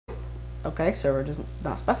Okay, server does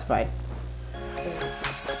not specified.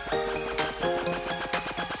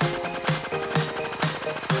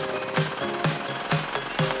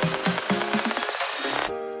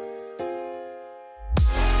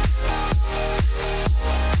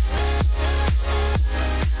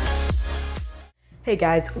 Hey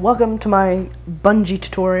guys, welcome to my Bungee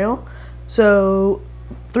tutorial. So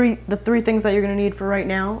the three things that you're going to need for right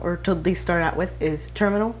now, or to at least start out with, is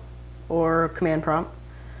terminal or command prompt,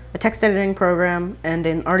 a text editing program, and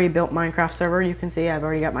an already built Minecraft server. You can see I've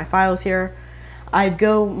already got my files here. I'd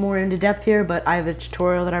go more into depth here, but I have a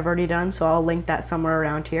tutorial that I've already done, so I'll link that somewhere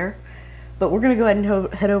around here. But we're going to go ahead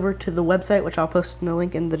and head over to the website, which I'll post in the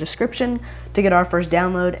link in the description, to get our first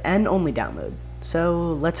download and only download.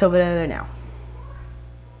 So let's head over there now.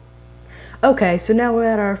 Okay, so now we're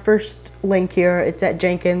at our first link here. It's at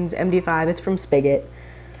Jenkins Md5. It's from Spigot.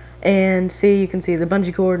 And see, you can see the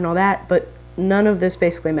bungee cord and all that, but none of this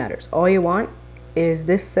basically matters. All you want is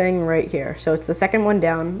this thing right here. So it's the second one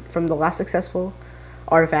down from the last successful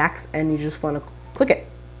artifacts, and you just want to click it.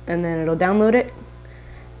 And then it'll download it.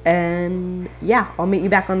 And yeah, I'll meet you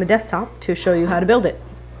back on the desktop to show you how to build it.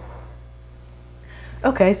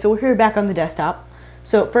 Okay, so we're here back on the desktop.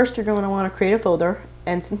 So first you're going to want to create a folder.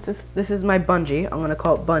 And since this is my Bungee, I'm going to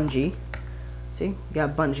call it Bungee. See, you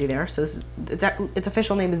got Bungee there. So this is, its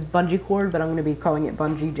official name is BungeeCord, but I'm going to be calling it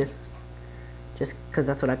Bungee just because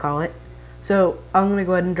that's what I call it. So I'm going to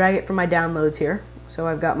go ahead and drag it from my downloads here. So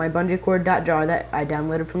I've got my BungeeCord.jar that I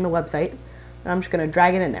downloaded from the website. And I'm just going to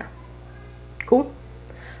drag it in there. Cool?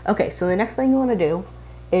 Okay, so the next thing you want to do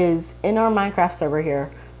is, in our Minecraft server here,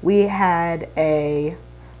 we had a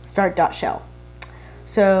start.shell.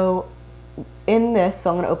 So in this, so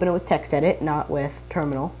I'm going to open it with text edit, not with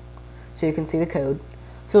terminal, so you can see the code.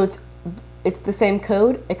 So it's the same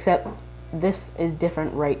code, except this is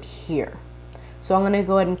different right here. So I'm going to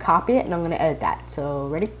go ahead and copy it, and I'm going to edit that. So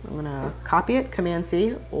ready? I'm going to copy it, Command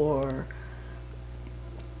C, or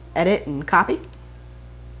edit and copy.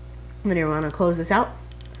 And then you want to close this out.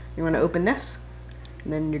 You want to open this,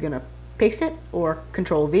 and then you're going to paste it, or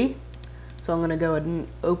Control V. So I'm going to go ahead and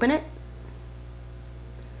open it.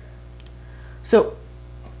 So,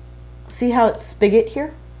 see how it's Spigot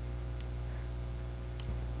here?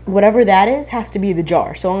 Whatever that is has to be the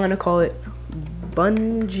jar. So I'm going to call it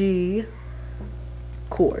BungeeCord,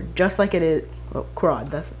 just like it is. Oh,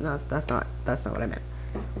 Crod. That's not what I meant.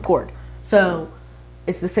 Cord. So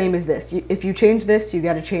it's the same as this. If you change this, you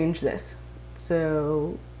got to change this.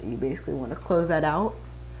 So you basically want to close that out.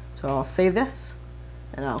 So I'll save this,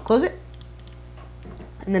 and I'll close it.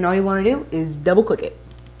 And then all you want to do is double click it.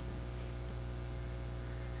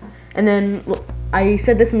 And then, well, I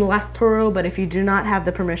said this in the last tutorial, but if you do not have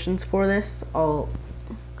the permissions for this, you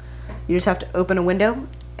just have to open a window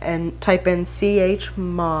and type in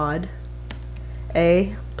chmod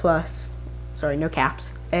a plus, sorry, no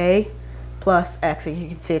caps, a plus x, and you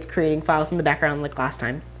can see it's creating files in the background like last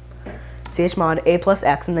time. Chmod a plus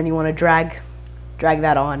x, and then you want to drag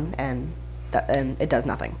that on, and it does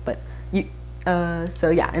nothing. But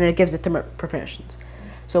so yeah, and it gives it the permissions.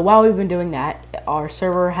 So while we've been doing that, our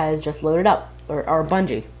server has just loaded up, or our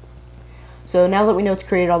Bungee. So now that we know it's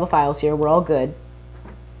created all the files here, we're all good.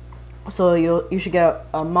 So you should get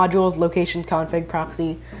a modules, location, config,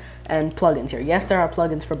 proxy, and plugins here. Yes, there are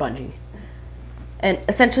plugins for Bungee. And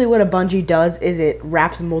essentially what a Bungee does is it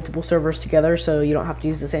wraps multiple servers together, so you don't have to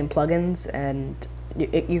use the same plugins, and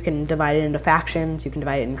you can divide it into factions, you can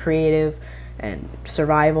divide it in creative, and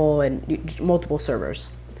survival, and multiple servers.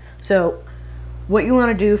 So what you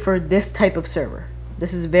want to do for this type of server,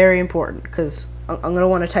 this is very important, because I'm going to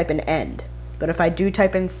want to type in end. But if I do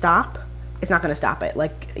type in stop, it's not going to stop it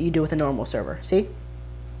like you do with a normal server. See?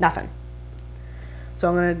 Nothing. So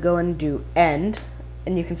I'm going to go and do end,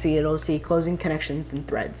 and you can see it'll see closing connections and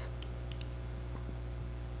threads.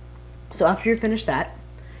 So after you finish that,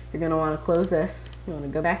 you're going to want to close this. You want to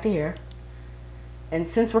go back to here. And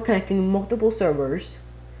since we're connecting multiple servers,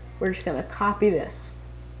 we're just going to copy this.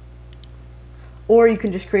 Or you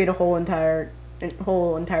can just create a whole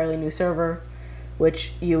entirely new server,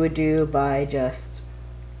 which you would do by just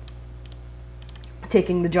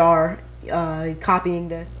taking the jar, copying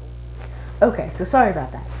this. Okay, so sorry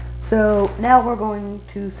about that. So now we're going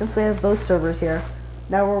to, since we have both servers here,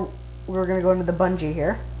 now we're going to go into the Bungee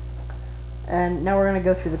here, and now we're going to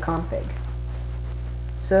go through the config.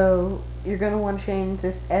 So you're going to want to change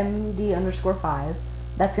this MD_5.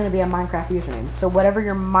 That's going to be a Minecraft username. So whatever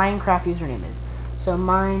your Minecraft username is. So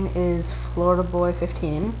mine is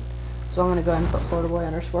FloridaBoy15. So I'm going to go ahead and put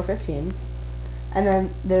FloridaBoy_15. And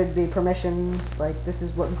then there'd be permissions, like this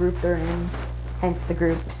is what group they're in, hence the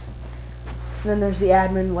groups. And then there's the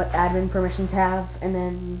admin, what admin permissions have, and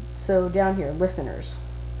then so down here, listeners.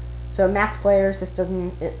 So max players, this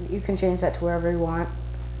doesn't, you can change that to wherever you want.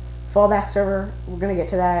 Fallback server, we're gonna get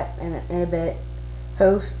to that in a bit.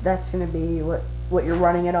 Host, that's gonna be what you're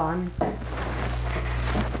running it on.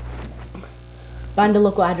 Find a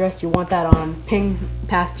local address, you want that on. Ping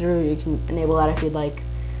pass through, you can enable that if you'd like.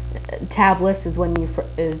 Tab list is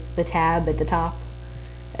is the tab at the top,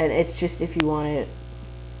 and it's just if you want it.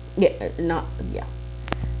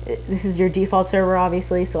 This is your default server,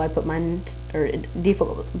 obviously, so I put mine, or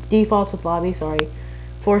defaults with lobby, sorry.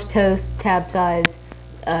 Forced host, tab size,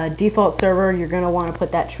 default server, you're going to want to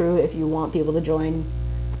put that true if you want people to join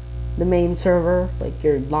the main server, like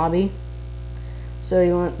your lobby. So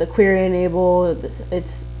you want the query enable,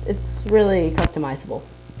 it's really customizable.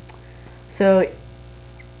 So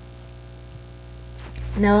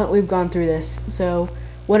now that we've gone through this, so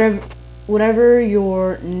whatever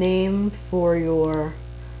your name for your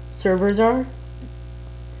servers are,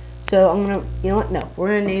 so I'm gonna, you know what, no, we're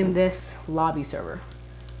gonna name this lobby server.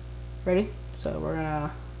 Ready? So we're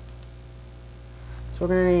gonna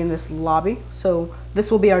name this lobby. So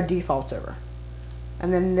this will be our default server,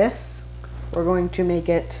 and then this, we're going to make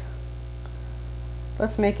it,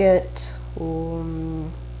 let's make it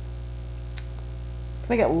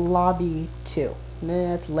lobby 2.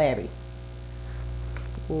 No, it's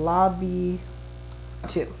lobby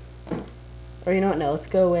 2. Or you know what, no, let's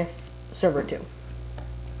go with server 2.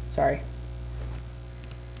 Sorry.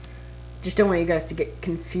 Just don't want you guys to get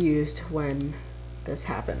confused when this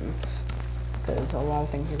happens, because a lot of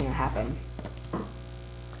things are going to happen.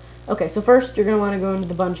 Okay, so first you're going to want to go into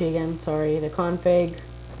the Bungee again, the config,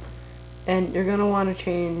 and you're going to want to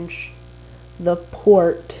change the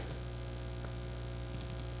port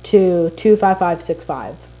to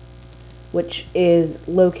 25565, which is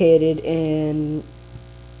located in,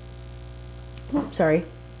 oops, sorry,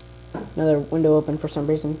 another window open for some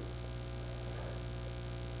reason,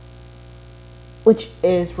 which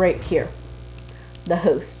is right here, the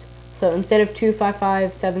host. So instead of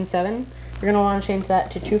 25577, you're going to want to change that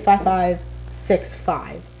to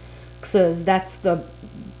 25565, because that's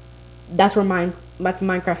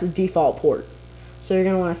Minecraft's default port. So you're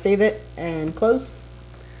going to want to save it and close.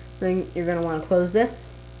 Then you're going to want to close this,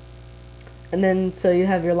 and then so you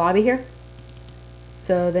have your lobby here.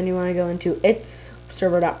 So then you want to go into its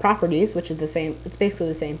server.properties, which is the same, it's basically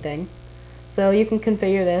the same thing. So you can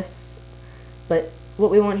configure this, but what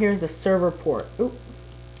we want here is the server port. Oop,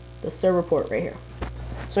 the server port right here.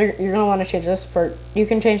 So you're going to want to change this you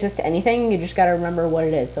can change this to anything, you just got to remember what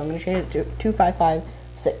it is. So I'm going to change it to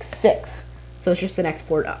 25566. So it's just the next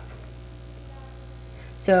port up.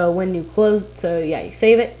 So when you close, you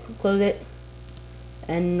save it, close it,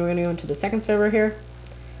 and we're going to go into the second server here,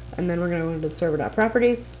 and then we're going to go into the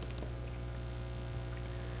server.properties,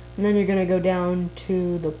 and then you're going to go down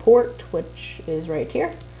to the port, which is right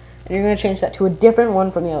here, and you're going to change that to a different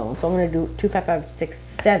one from the other one. So I'm going to do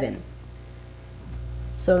 25567.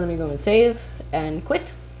 So I'm going to go and save and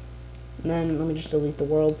quit, and then let me just delete the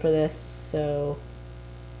world for this. So,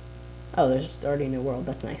 oh, there's already a new world,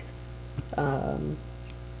 that's nice.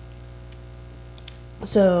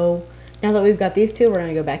 So now that we've got these two, we're going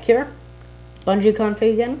to go back here, Bungee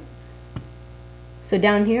Config again. So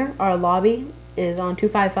down here, our lobby is on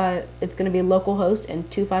 255, it's going to be localhost and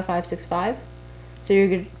 25565. So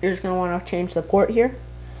you're just going to want to change the port here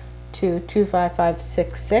to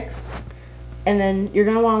 25566. And then you're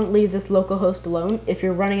going to want to leave this localhost alone if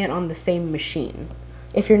you're running it on the same machine.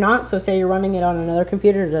 If you're not, so say you're running it on another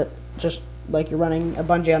computer, just like you're running a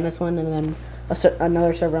Bungee on this one, and then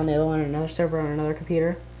another server on the other one, and another server on another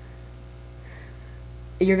computer,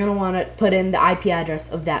 you're going to want to put in the IP address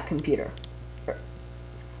of that computer,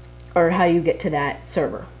 or how you get to that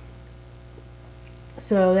server.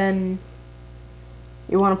 So then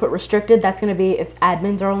you want to put restricted. That's going to be if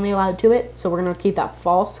admins are only allowed to it. So we're going to keep that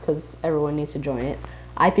false because everyone needs to join it.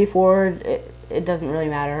 IP forward, it doesn't really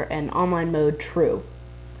matter. And online mode, true.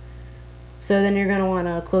 So then you're going to want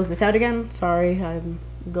to close this out again. Sorry, I'm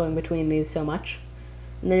going between these so much.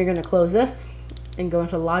 And then you're going to close this and go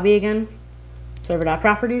into the lobby again,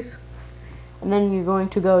 server.properties. And then you're going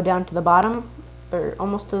to go down to the bottom, or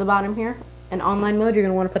almost to the bottom here. And online mode, you're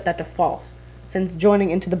going to want to put that to false. Since joining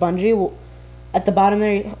into the Bungee will, at the bottom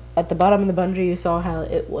there, at the bottom of the Bungee, you saw how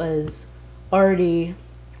it was already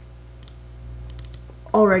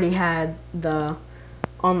had the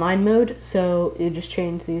online mode. So you just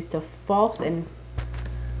change these to false, and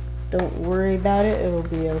don't worry about it, it will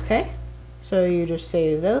be okay. So you just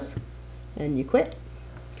save those, and you quit.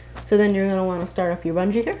 So then you're going to want to start up your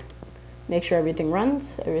Bungee here. Make sure everything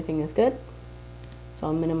runs, everything is good. So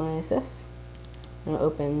I'll minimize this. I'm gonna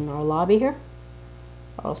open our lobby here.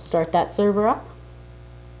 I'll start that server up.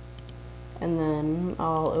 And then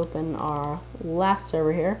I'll open our last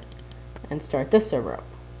server here and start this server up.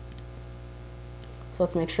 So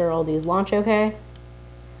let's make sure all these launch okay.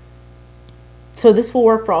 So this will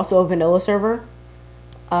work for also a vanilla server.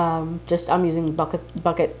 I'm using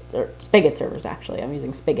Spigot servers actually. I'm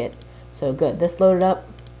using Spigot. So good. This loaded up.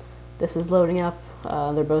 This is loading up.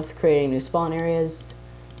 They're both creating new spawn areas.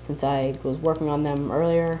 Since I was working on them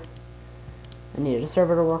earlier, I needed a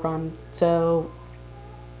server to work on. So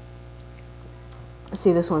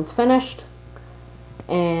see, this one's finished,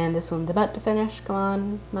 and this one's about to finish. Come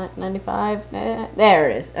on, 95. There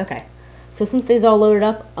it is. Okay. So since these all loaded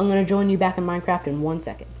up, I'm gonna join you back in Minecraft in 1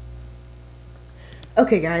 second.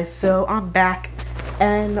 Okay, guys. So I'm back,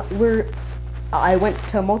 and I went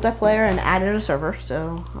to multiplayer and added a server.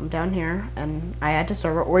 So I'm down here, and I add to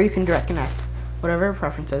server, or you can direct connect, whatever your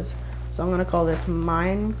preference is. So I'm gonna call this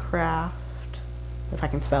Minecraft, if I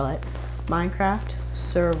can spell it, Minecraft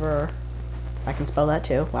server. I can spell that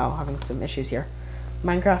too. Wow, having some issues here.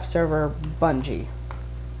 Minecraft server Bungee.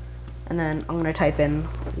 And then I'm gonna type in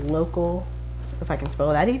local, if I can spell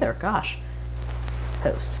that either. Gosh.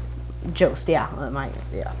 Host. Jost, yeah.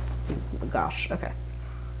 Gosh, okay.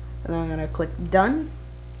 And then I'm gonna click done.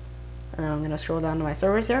 And then I'm gonna scroll down to my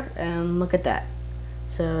servers here and look at that.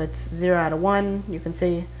 So it's 0 out of 1. You can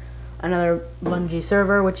see another Bungee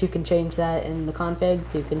server, which you can change that in the config.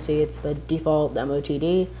 You can see it's the default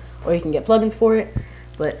MOTD, or you can get plugins for it.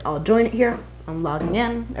 But I'll join it here. I'm logging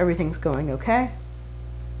in. Everything's going okay.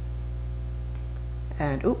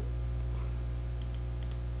 And oop.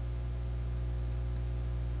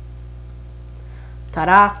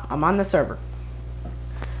 Ta-da! I'm on the server.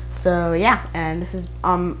 So yeah, and this is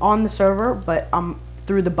on the server, but I'm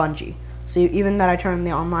through the Bungee. So even that I turn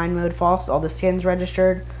the online mode false, all the skins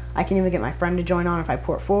registered. I can even get my friend to join on if I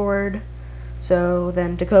port forward. So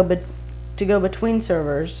then to go between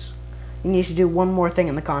servers, you need to do one more thing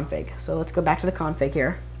in the config. So let's go back to the config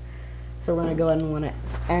here. So we're gonna go ahead and want to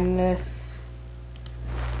end this,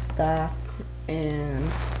 stop, and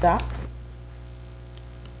stop.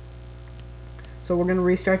 So we're gonna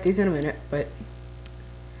restart these in a minute, but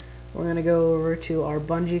we're gonna go over to our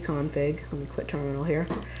Bungee config. Let me quit terminal here.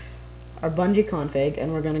 Our Bungee config,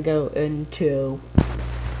 and we're gonna go into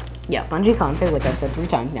Bungee config, like I've said 3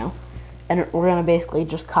 times now, and we're gonna basically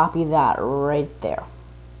just copy that right there.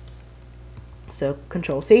 So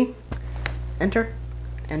Control C, Enter,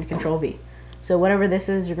 and Control V. So whatever this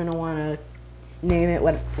is, you're gonna want to name it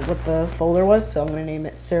what the folder was. So I'm gonna name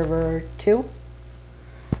it Server 2,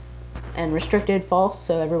 and restricted false,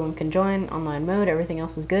 so everyone can join online mode. Everything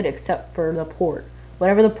else is good except for the port.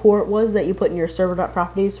 Whatever the port was that you put in your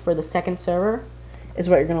server.properties for the second server is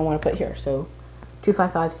what you're gonna want to put here. So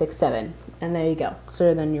 25567, and there you go.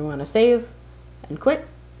 So then you want to save and quit,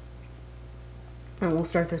 and we'll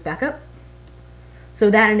start this back up. So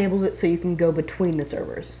that enables it so you can go between the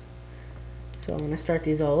servers. So I'm going to start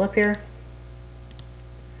these all up here.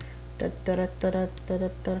 There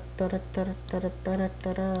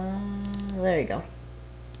you go.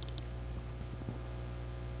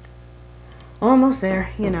 Almost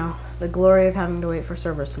there, you know, the glory of having to wait for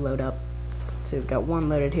servers to load up. So we've got one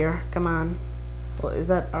loaded here. Come on. Well, is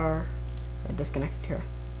that our... I disconnected here.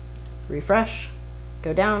 Refresh.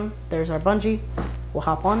 Go down. There's our Bungee. We'll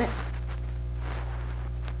hop on it.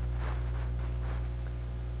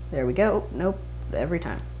 There we go. Nope. Every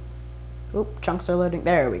time. Oop, chunks are loading.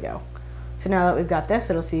 There we go. So now that we've got this,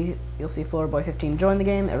 you'll see Floorboy15 join the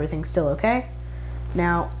game. Everything's still okay.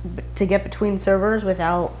 Now, to get between servers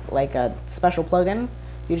without like a special plugin,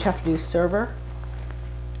 you just have to do server,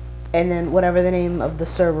 and then whatever the name of the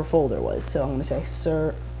server folder was. So I'm going to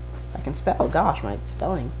say I can spell. Gosh, my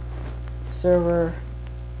spelling. Server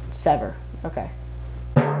sever. Okay.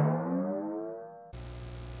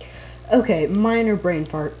 Okay, minor brain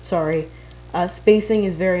fart. Sorry. Spacing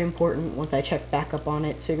is very important once I check back up on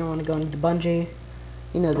it. So you're going to want to go into Bungee.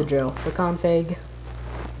 You know the drill. The config.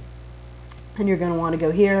 And you're going to want to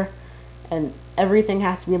go here. And everything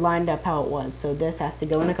has to be lined up how it was. So this has to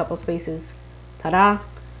go in a couple spaces. Ta-da.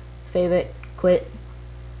 Save it. Quit.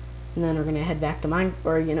 And then we're going to head back to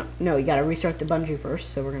no, you got to restart the Bungee first.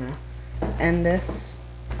 So we're going to end this.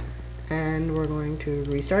 And we're going to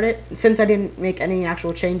restart it. Since I didn't make any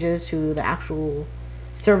actual changes to the actual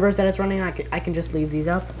servers that it's running, I can just leave these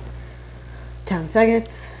up. 10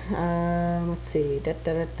 seconds. Let's see.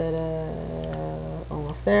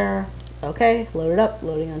 Almost there. Okay, load it up.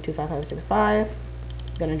 Loading on 25565.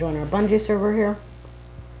 Gonna join our Bungee server here.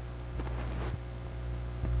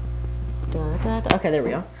 Okay, there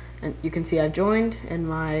we go. And you can see I've joined, and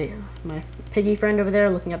my piggy friend over there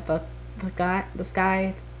looking at the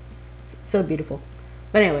sky. So beautiful.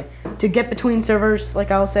 But anyway, to get between servers,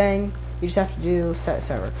 like I was saying, you just have to do set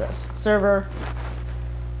server,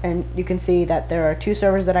 and you can see that there are 2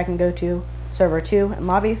 servers that I can go to, server 2 and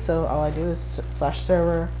lobby. So all I do is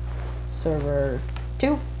 /server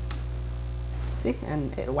 2. See,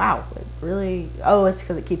 and wow, it really, oh, it's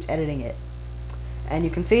because it keeps editing it. And you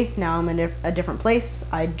can see now I'm in a different place.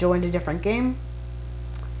 I joined a different game.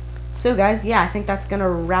 So guys, yeah, I think that's gonna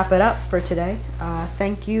wrap it up for today.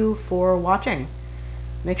 Thank you for watching.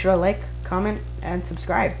 Make sure to like, comment, and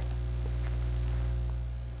subscribe.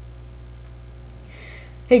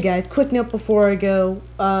 Hey guys, quick note before I go.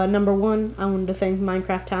 Number 1, I wanted to thank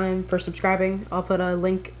Minecraft Time for subscribing. I'll put a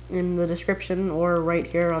link in the description or right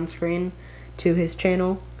here on screen to his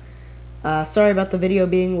channel. Sorry about the video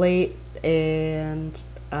being late, and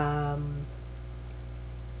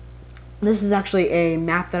this is actually a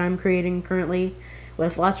map that I'm creating currently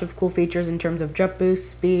with lots of cool features in terms of jump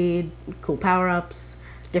boost, speed, cool power-ups,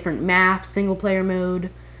 different maps, single player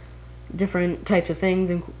mode, different types of things,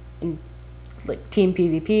 and like team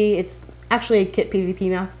PvP. It's actually a kit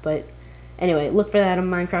PvP map, but anyway, look for that on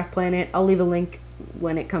Minecraft Planet. I'll leave a link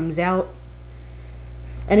when it comes out.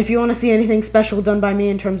 And if you want to see anything special done by me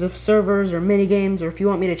in terms of servers or mini games, or if you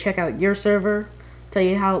want me to check out your server, tell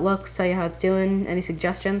you how it looks, tell you how it's doing, any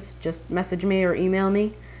suggestions, just message me or email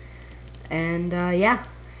me. And yeah,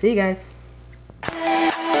 see you guys.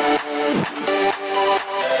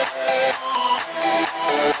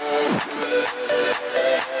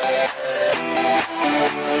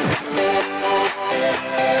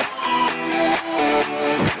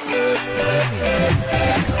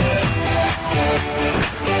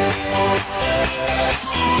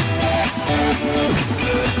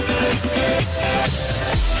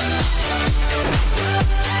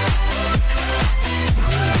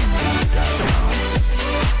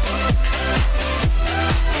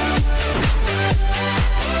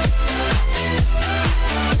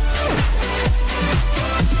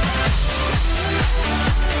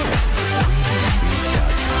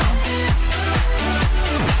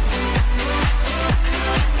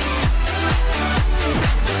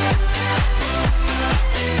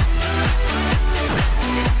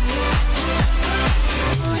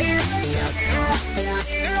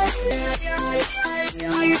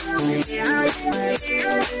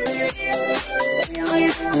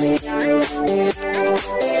 Yeah.